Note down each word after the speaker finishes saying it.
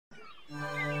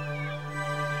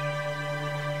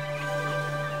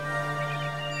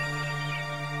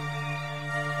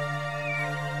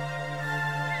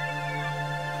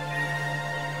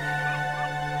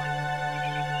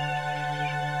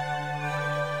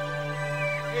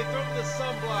Okay, throw me the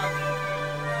sunblock.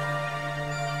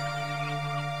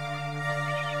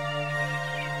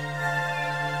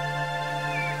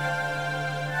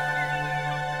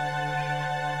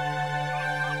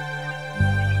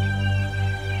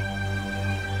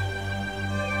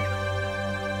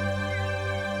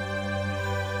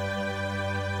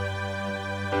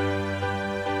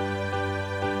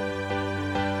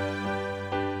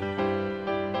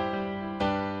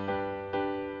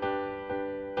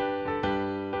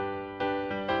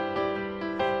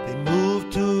 They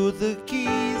moved to the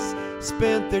Keys,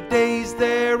 spent their days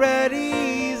there at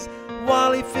ease,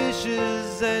 while he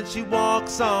fishes and she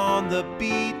walks on the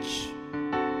beach.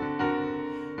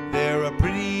 There are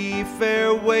pretty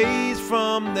fair ways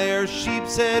from their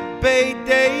Sheepshead Bay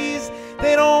days.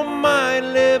 They don't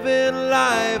mind living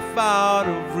life out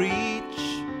of reach.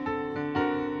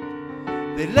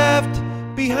 They left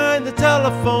behind the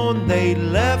telephone, they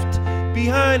left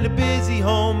behind a busy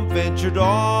home, ventured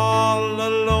all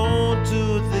alone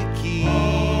to the Keys.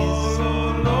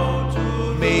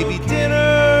 Maybe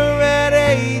dinner at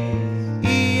 8,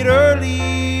 eat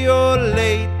early or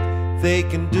late. They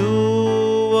can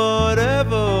do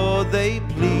whatever they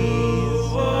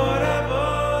please.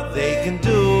 They can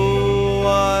do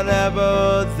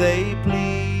whatever they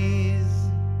please.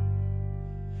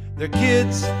 Their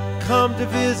kids come to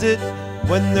visit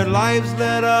when their lives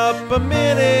let up a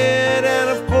minute, and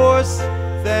of course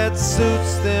that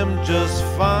suits them just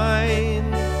fine.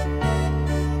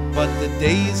 But the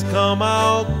days come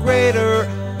out greater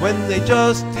when they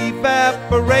just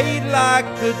evaporate like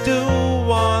the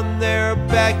dew on their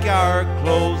backyard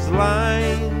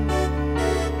clothesline.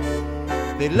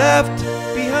 They left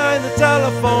behind the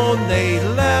telephone, they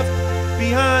left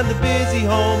behind the busy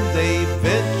home. They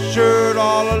ventured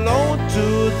all alone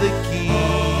to the Keys.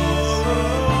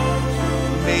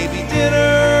 Maybe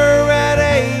dinner at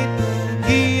 8,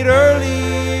 eat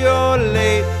early or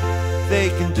late. They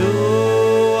can do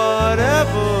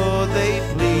whatever they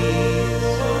please.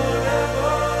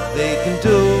 They can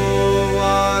do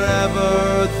whatever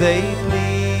they please.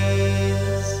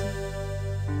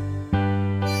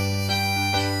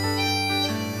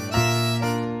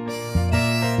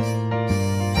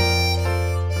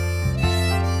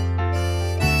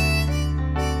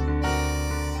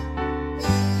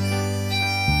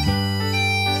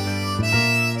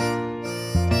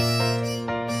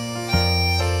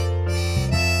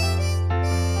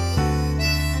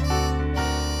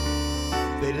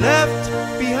 They left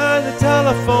behind the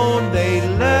telephone, they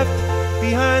left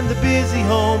behind the busy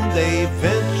home. They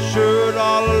ventured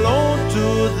all alone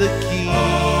to the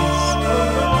Keys.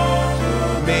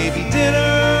 Maybe dinner